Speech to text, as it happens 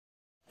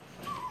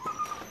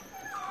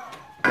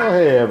Well,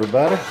 hey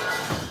everybody,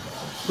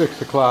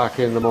 6 o'clock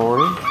in the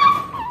morning.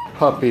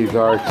 Puppies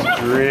are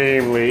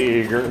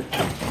extremely eager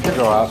to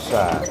go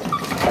outside.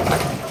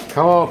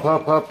 Come on,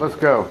 pup, let's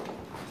go.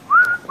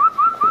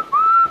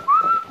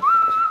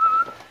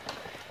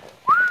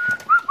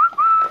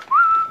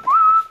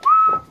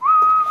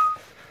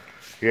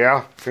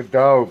 Yeah, good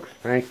dogs.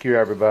 Thank you,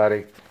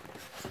 everybody.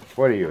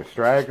 What are you, a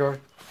straggler?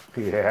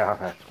 Yeah,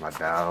 that's my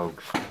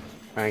dogs.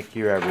 Thank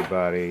you,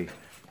 everybody.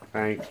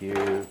 Thank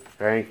you.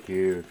 Thank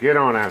you. Get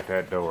on out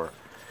that door.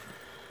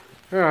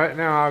 All right,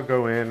 now I'll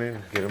go in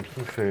and get them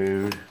some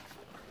food.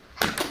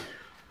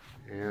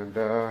 And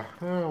I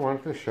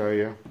wanted to show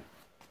you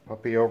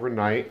puppy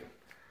overnight.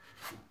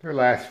 Their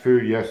last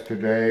food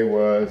yesterday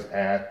was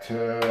at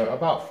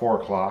about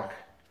 4 o'clock.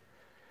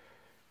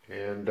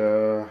 And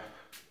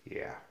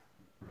yeah,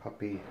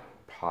 puppy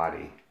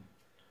potty.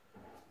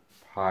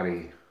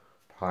 Potty.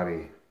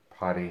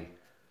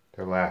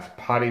 Their last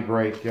potty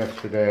break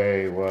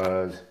yesterday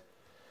was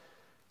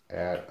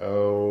at,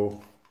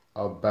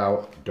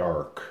 about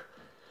dark.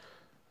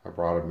 I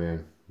brought them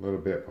in a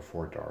little bit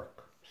before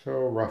dark. So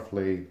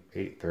roughly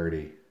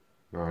 8:30,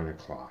 9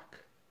 o'clock.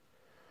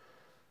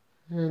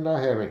 And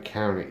I haven't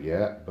counted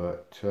yet,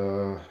 but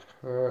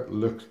it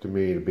looks to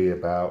me to be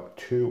about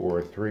 2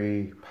 or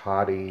 3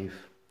 potties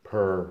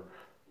per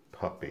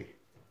puppy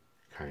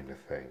kind of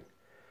thing.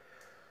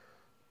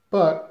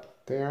 But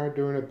they are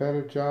doing a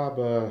better job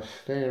of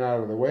staying out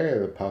of the way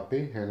of the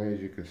puppy. And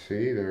as you can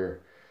see,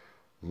 they're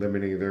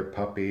limiting their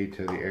puppy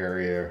to the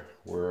area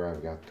where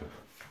I've got the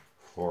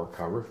floor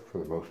covered for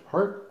the most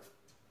part.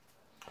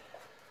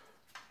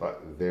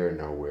 But they're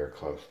nowhere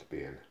close to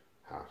being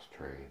house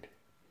trained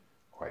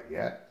quite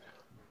yet.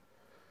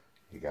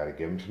 You got to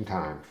give them some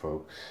time,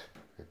 folks.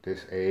 At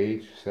this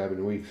age,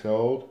 7 weeks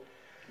old,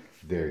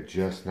 they're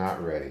just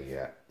not ready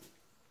yet.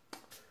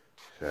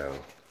 So,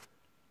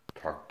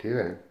 talk to you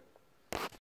then.